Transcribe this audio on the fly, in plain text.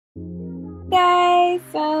guys,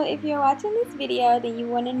 so if you're watching this video, then you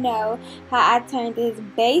want to know how I turned this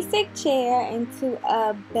basic chair into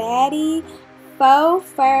a baddie faux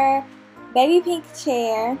fur baby pink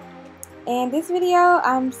chair. And this video,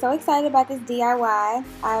 I'm so excited about this DIY.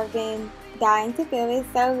 I've been dying to film it,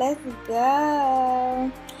 so let's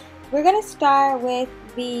go. We're gonna start with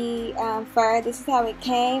the fur. This is how it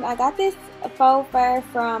came. I got this faux fur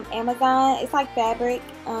from Amazon. It's like fabric,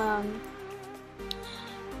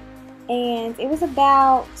 and it was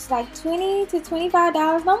about like $20 to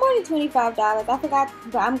 $25, no more than $25. I forgot,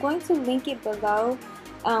 but I'm going to link it below,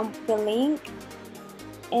 the link.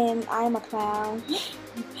 And I am a clown.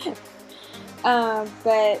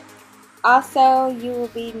 But also you will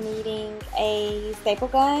be needing a staple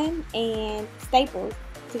gun and staples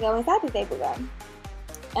to go inside the staple gun.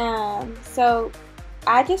 So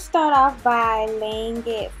I just start off by laying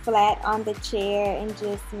it flat on the chair and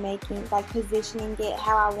just positioning it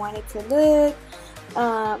how I want it to look,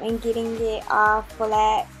 and getting it all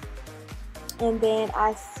flat. And then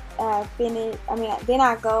I then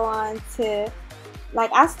I go on to,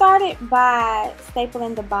 I started by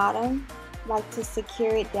stapling the bottom, to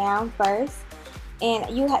secure it down first. And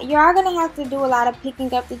you are going to have to do a lot of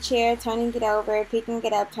picking up the chair, turning it over, picking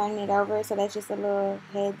it up, turning it over. So that's just a little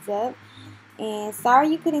heads up. And sorry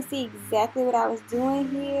you couldn't see exactly what I was doing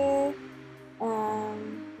here,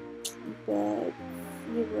 but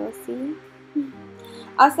you will see.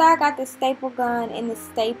 Also, I got the staple gun and the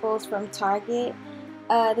staples from Target.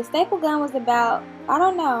 The staple gun was about, I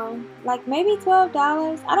don't know, maybe $12.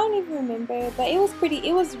 I don't even remember, but it was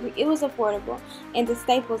affordable. And the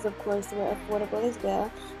staples, of course, were affordable as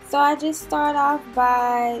well. So I just start off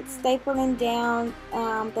by stapling down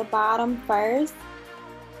the bottom first.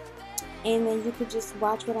 And then you could just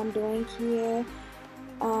watch what I'm doing here.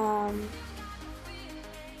 I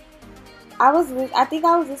think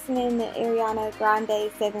I was listening to Ariana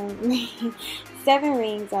Grande 7 Rings. 7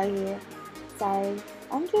 Rings are here. Sorry,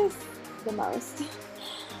 I'm just the most.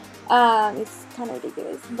 It's kind of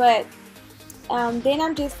ridiculous, but then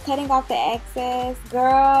I'm just cutting off the excess.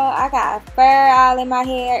 Girl, I got fur all in my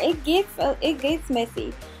hair. It gets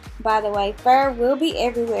messy. By the way, fur will be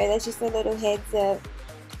everywhere. That's just a little heads up.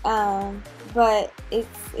 But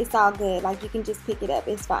it's all good. You can just pick it up.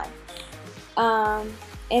 It's fine.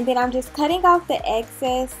 And then I'm just cutting off the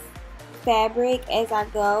excess fabric as I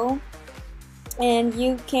go. And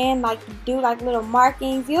you can do little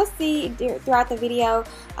markings. You'll see throughout the video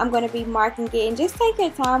I'm going to be marking it, and just take your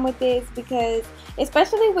time with this, because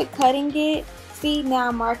especially with cutting it, see, now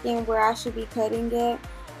I'm marking where I should be cutting it,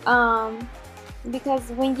 because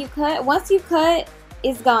when you cut, once you cut,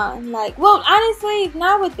 it's gone. Well, honestly,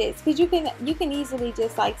 not with this, because you can easily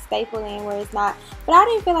just staple in where it's not, but I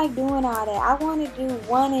didn't feel like doing all that. I want to do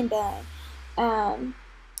one and done.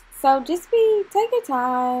 So just take your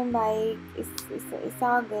time. It's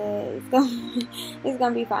all good. It's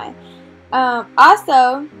gonna be fine.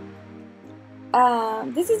 Also,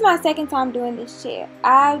 this is my second time doing this chair.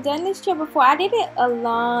 I've done this chair before. I did it a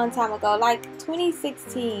long time ago,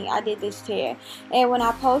 2016. I did this chair, and when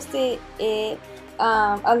I posted it,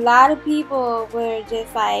 a lot of people were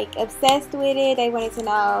just obsessed with it. They wanted to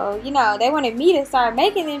know, they wanted me to start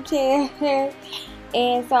making them chairs.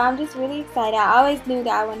 And so I'm just really excited. I always knew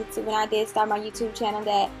that I wanted to, when I did start my YouTube channel,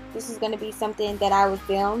 that this was going to be something that I would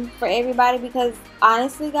film for everybody, because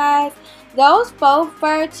honestly, guys, those faux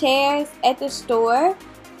fur chairs at the store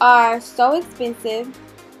are so expensive.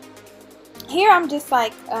 Here I'm just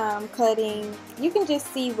cutting. You can just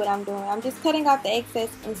see what I'm doing. I'm just cutting off the excess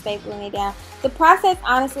and stapling it down. The process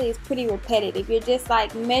honestly is pretty repetitive. You're just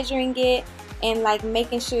measuring it and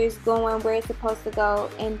making sure it's going where it's supposed to go,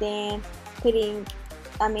 and then stapling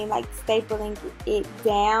it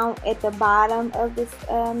down at the bottom of this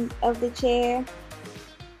of the chair,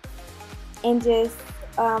 and just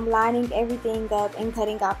lining everything up and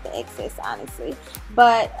cutting off the excess, honestly.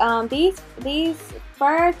 But these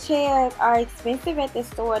fur chairs are expensive at the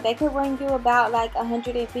store. They could run you about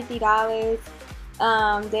 $150.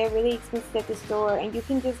 They're really expensive at the store, and you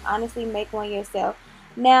can just honestly make one yourself.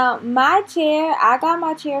 Now, my chair, I got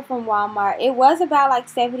my chair from Walmart. It was about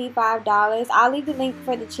 $75. I'll leave the link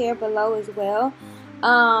for the chair below as well.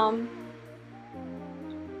 But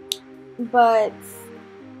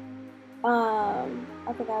I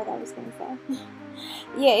forgot what I was gonna say.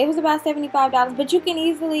 Yeah, it was about $75. But you can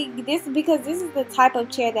easily, because this is the type of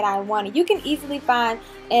chair that I wanted, you can easily find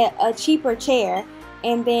a cheaper chair.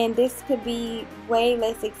 And then this could be way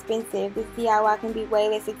less expensive. This DIY can be way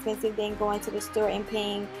less expensive than going to the store and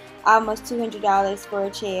paying almost $200 for a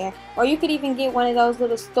chair. Or you could even get one of those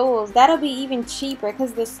little stools. That'll be even cheaper,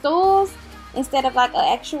 because the stools, instead of like an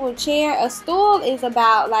actual chair. A stool is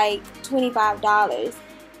about like $25,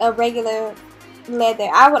 a regular leather.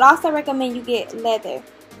 I would also recommend you get leather.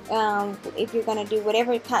 If you're gonna do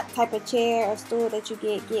whatever type of chair or stool that you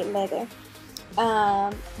get leather.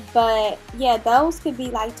 But yeah, those could be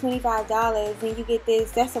like $25, and you get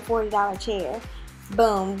this. That's a $40 chair.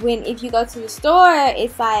 Boom. When if you go to the store,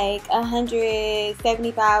 it's like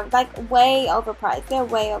 $175, like way overpriced. They're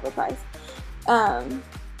way overpriced.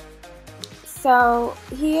 So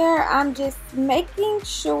here I'm just making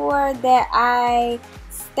sure that I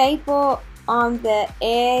staple on the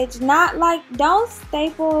edge, not like, don't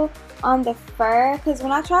staple on the fur, because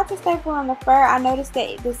when I tried to staple on the fur, I noticed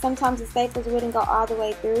that sometimes the staples wouldn't go all the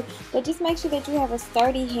way through. But just make sure that you have a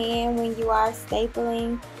sturdy hand when you are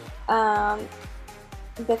stapling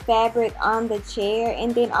the fabric on the chair,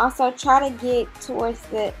 and then also try to get towards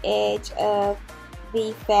the edge of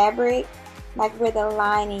the fabric, like where the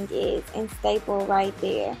lining is, and staple right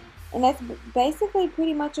there. And that's basically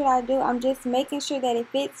pretty much what I do. I'm just making sure that it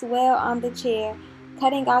fits well on the chair,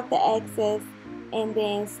 cutting off the excess, and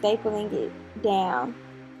then stapling it down.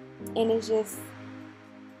 And it's just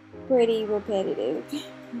pretty repetitive.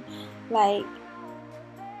 Like,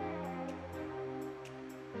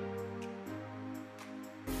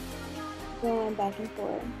 going back and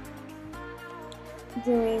forth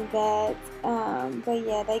doing that. But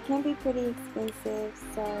yeah, they can be pretty expensive,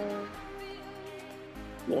 so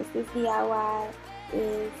yes, this DIY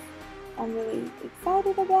is, I'm really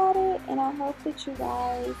excited about it, and I hope that you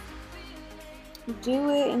guys do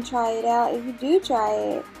it and try it out. If you do try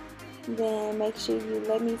it, then make sure you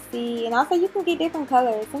let me see. And also, you can get different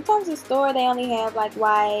colors. Sometimes the store, they only have like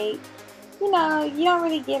white. You know, you don't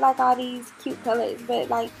really get like all these cute colors, but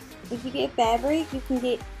like if you get fabric, you can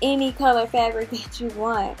get any color fabric that you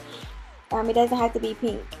want. It doesn't have to be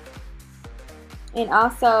pink. And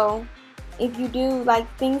also, if you do like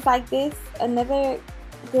things like this, another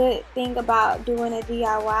good thing about doing a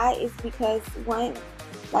DIY is because one,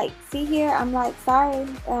 like, see here, I'm like, sorry,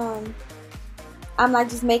 I'm like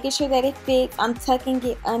just making sure that it fits. I'm tucking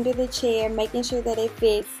it under the chair, making sure that it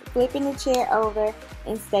fits, flipping the chair over,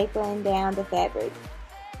 and stapling down the fabric.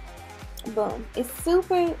 Boom. It's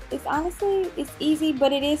super, it's honestly, it's easy,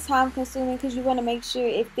 but it is time consuming because you want to make sure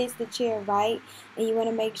it fits the chair right, and you want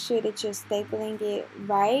to make sure that you're stapling it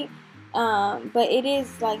right. But it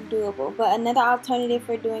is like doable. But another alternative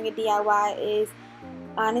for doing a DIY is,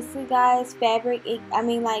 honestly guys, fabric. I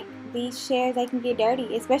mean, like, these chairs, they can get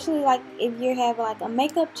dirty, especially like if you have like a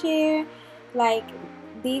makeup chair. Like,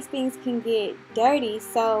 these things can get dirty.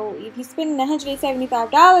 So if you're spending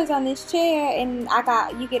 $175 on this chair, and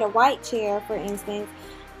you get a white chair, for instance,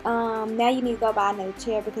 now you need to go buy another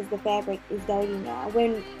chair because the fabric is dirty now.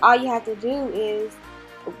 When all you have to do is,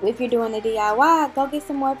 if you're doing a DIY, go get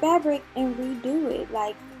some more fabric and redo it.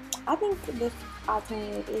 Like, I think this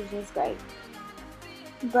alternative is just great.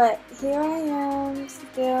 But here I am,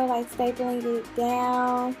 still like stapling it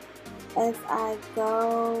down as I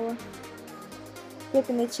go,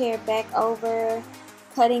 flipping the chair back over,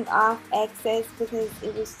 cutting off excess because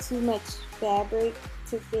it was too much fabric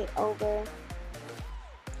to fit over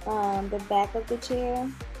the back of the chair.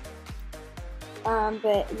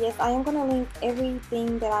 But yes, I am going to link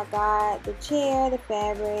everything that I got, the chair, the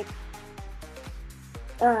fabric,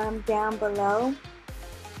 down below,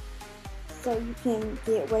 so you can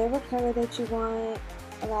get whatever color that you want,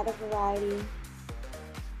 a lot of variety.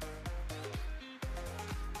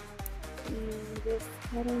 And just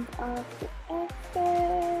cutting off the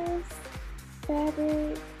excess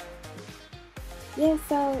fabric. Yeah,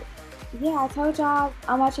 so yeah, I told y'all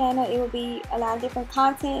on my channel it will be a lot of different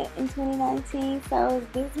content in 2019. So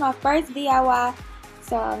this is my first DIY,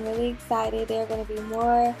 so I'm really excited. There are going to be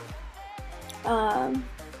more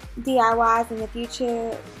DIYs in the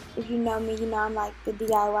future. If you know me, you know I'm like the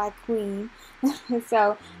DIY queen.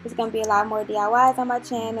 So there's going to be a lot more DIYs on my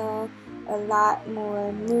channel, a lot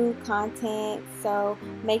more new content. So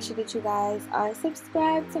make sure that you guys are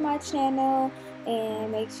subscribed to my channel,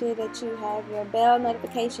 and make sure that you have your bell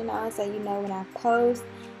notification on so you know when I post.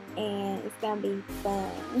 And it's going to be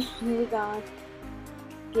fun. We're going to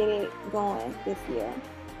get it going this year.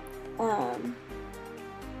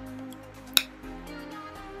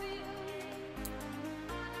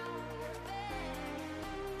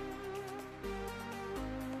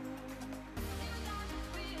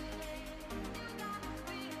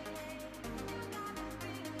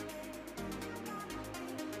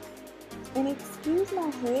 And excuse my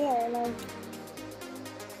hair, like,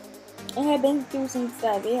 it had been through some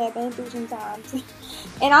stuff. It had been through some times.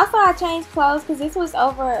 And also I changed clothes because this was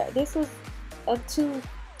a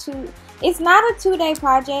It's not a 2-day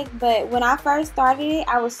project, but when I first started it,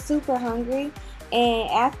 I was super hungry, and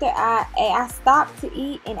after I stopped to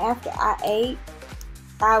eat, and after I ate,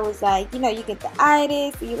 I was like, you know, you get the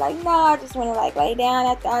itis, so you're like, no, I just want to like lay down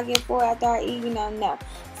after I get full, after I eat, you know, no.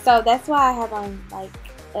 So that's why I have on like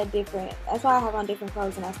that's why I have on different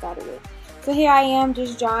clothes than I started with. So here I am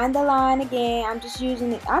just drawing the line again. I'm just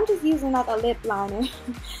using like a lip liner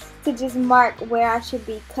to just mark where I should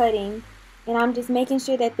be cutting. And I'm just making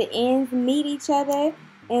sure that the ends meet each other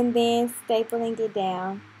and then stapling it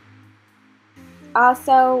down.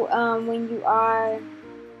 Also, when you are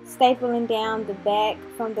stapling down the back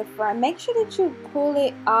from the front, make sure that you pull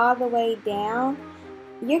it all the way down.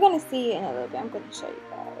 You're going to see it in a little bit. I'm going to show you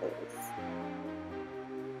guys.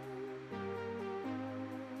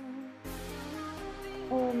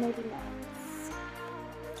 Or maybe not.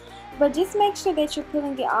 But just make sure that you're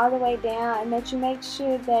pulling it all the way down, and that you make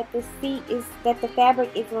sure that the fabric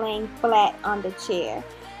is laying flat on the chair.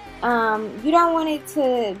 You don't want it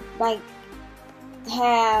to like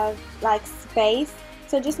have like space,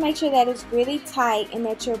 so just make sure that it's really tight and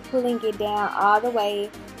that you're pulling it down all the way.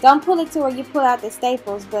 Don't pull it to where you pull out the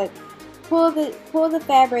staples, but pull the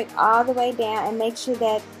fabric all the way down, and make sure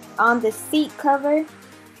that on the seat cover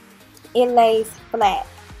it lays flat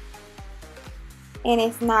and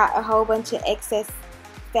it's not a whole bunch of excess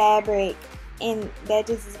fabric, and that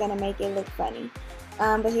just is going to make it look funny.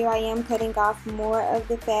 But here I am cutting off more of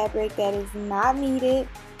the fabric that is not needed,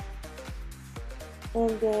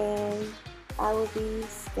 and then I will be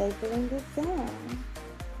stapling it down.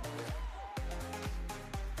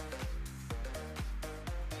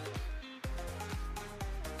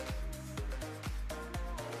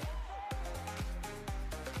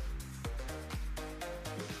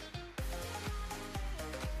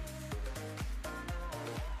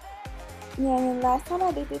 Yeah, and last time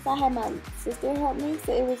I did this, I had my sister help me,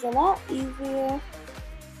 so it was a lot easier.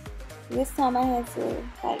 This time I had to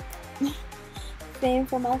like stand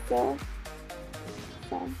for myself.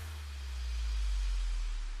 So.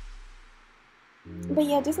 But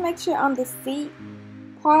yeah, just make sure on the seat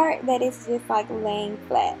part that it's just like laying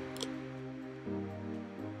flat,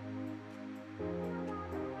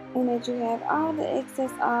 and that you have all the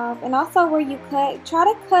excess off. And also where you cut, try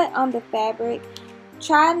to cut on the fabric.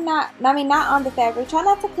 Not on the fabric. Try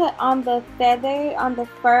not to cut on the feather, on the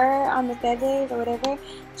fur, on the feathers or whatever.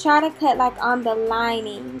 Try to cut like on the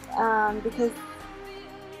lining, because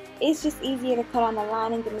it's just easier to cut on the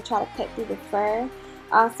lining than to try to cut through the fur.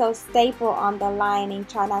 Also, staple on the lining.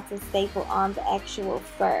 Try not to staple on the actual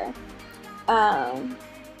fur. And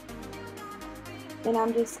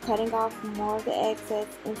I'm just cutting off more of the excess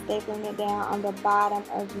and stapling it down on the bottom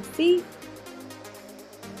of the seat.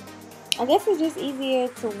 I guess it's just easier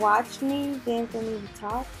to watch me than for me to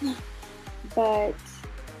talk, but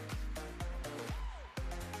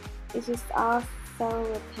it's just all so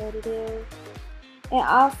repetitive. And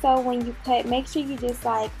also when you cut, make sure you just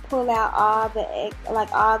like pull out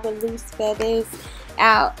all the loose feathers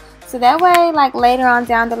out, so that way like later on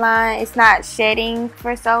down the line it's not shedding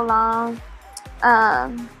for so long.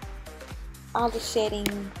 All the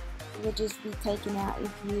shedding will just be taken out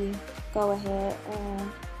if you go ahead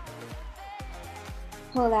and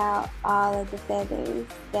pull out all of the feathers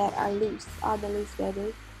that are loose, all the loose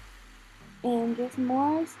feathers, and just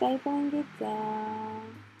more stapling it down.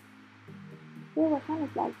 Yeah, we're kind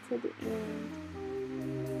of like to the end.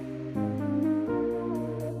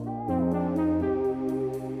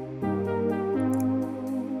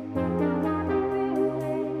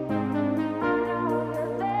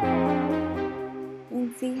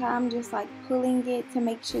 And see how I'm just like pulling it to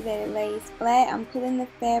make sure that it lays flat. I'm pulling the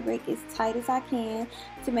fabric as tight as I can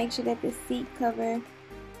to make sure that the seat cover,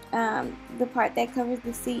 the part that covers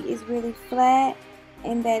the seat is really flat,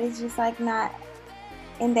 and that it's just like not,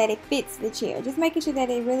 and that it fits the chair. Just making sure that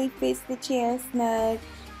it really fits the chair snug,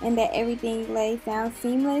 and that everything lays down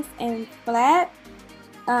seamless and flat.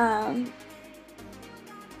 And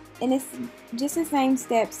it's just the same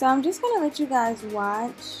steps. So I'm just gonna let you guys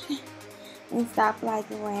watch and stop like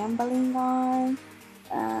rambling on,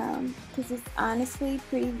 because it's honestly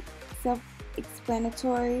pretty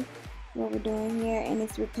self-explanatory what we're doing here, and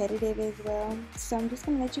it's repetitive as well. So I'm just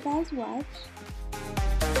gonna let you guys watch.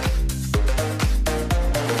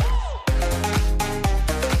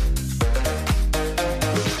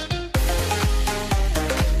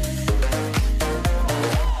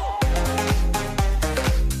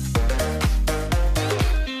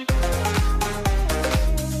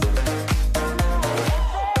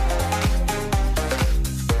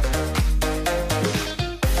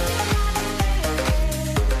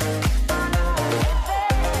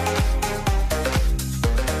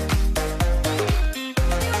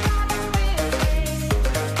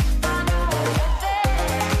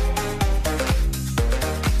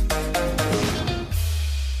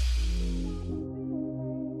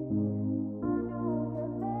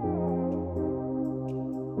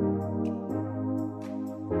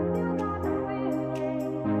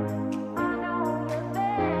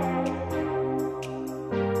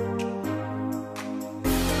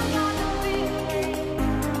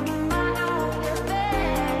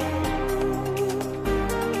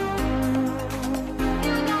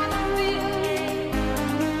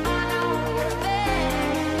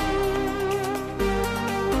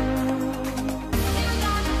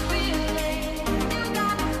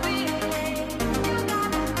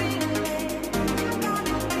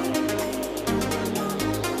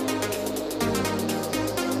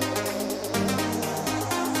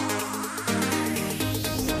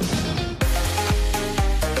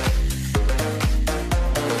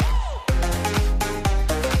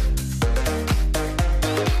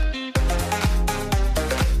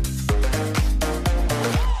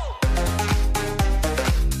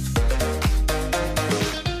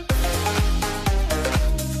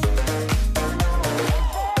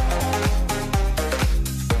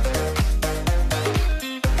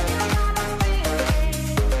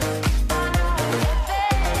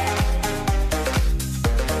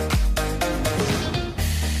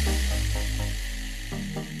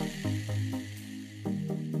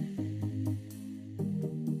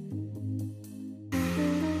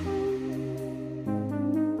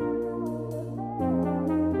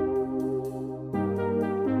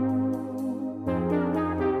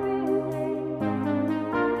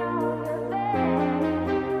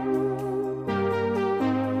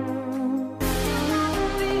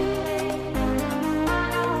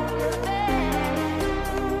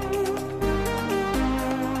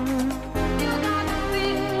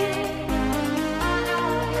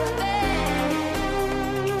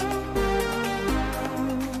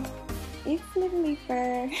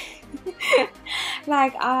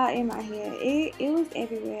 like all in my hair. It was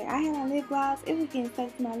everywhere. I had on lip gloss. It was getting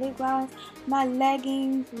stuck to my lip gloss. My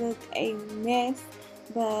leggings looked a mess.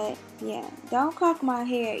 But yeah, don't cock my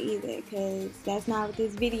hair either, because that's not what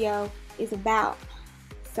this video is about.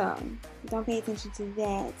 So don't pay attention to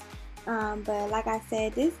that. But like I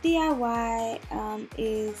said, this DIY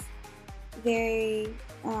is very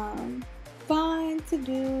fun to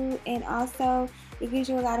do, and also it gives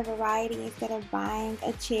you a lot of variety instead of buying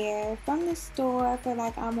a chair from the store for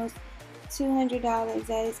like almost $200.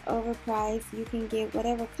 That is overpriced. You can get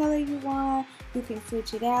whatever color you want. You can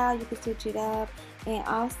switch it out, you can switch it up, and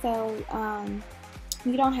also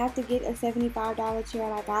you don't have to get a $75 chair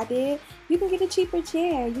like I did. You can get a cheaper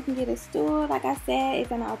chair. You can get a stool, like I said,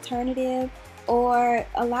 it's an alternative. Or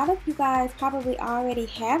a lot of you guys probably already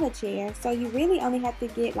have a chair, so you really only have to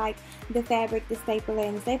get like the fabric, the stapler,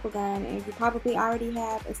 and the staple gun, and you probably already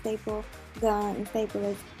have a staple gun and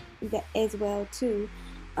stapler as well too.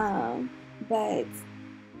 But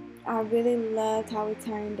I really loved how it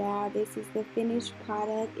turned out. This is the finished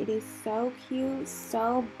product. It is so cute,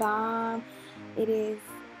 so bomb. It is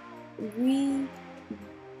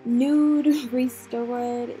renewed,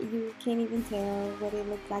 restored. You can't even tell what it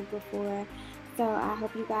looked like before. So I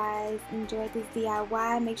hope you guys enjoyed this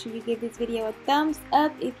DIY. Make sure you give this video a thumbs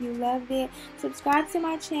up if you loved it. Subscribe to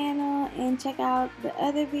my channel and check out the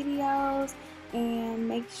other videos. And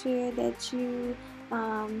make sure that you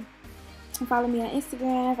follow me on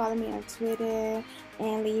Instagram, follow me on Twitter,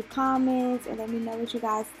 and leave comments and let me know what you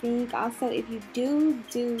guys think. Also, if you do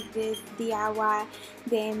this DIY,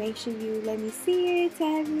 then make sure you let me see it,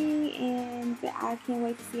 tag me, and I can't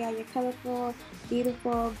wait to see all your colorful,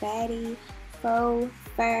 beautiful, baddie, faux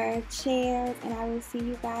fur chairs, and I will see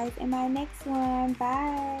you guys in my next one.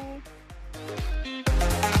 Bye!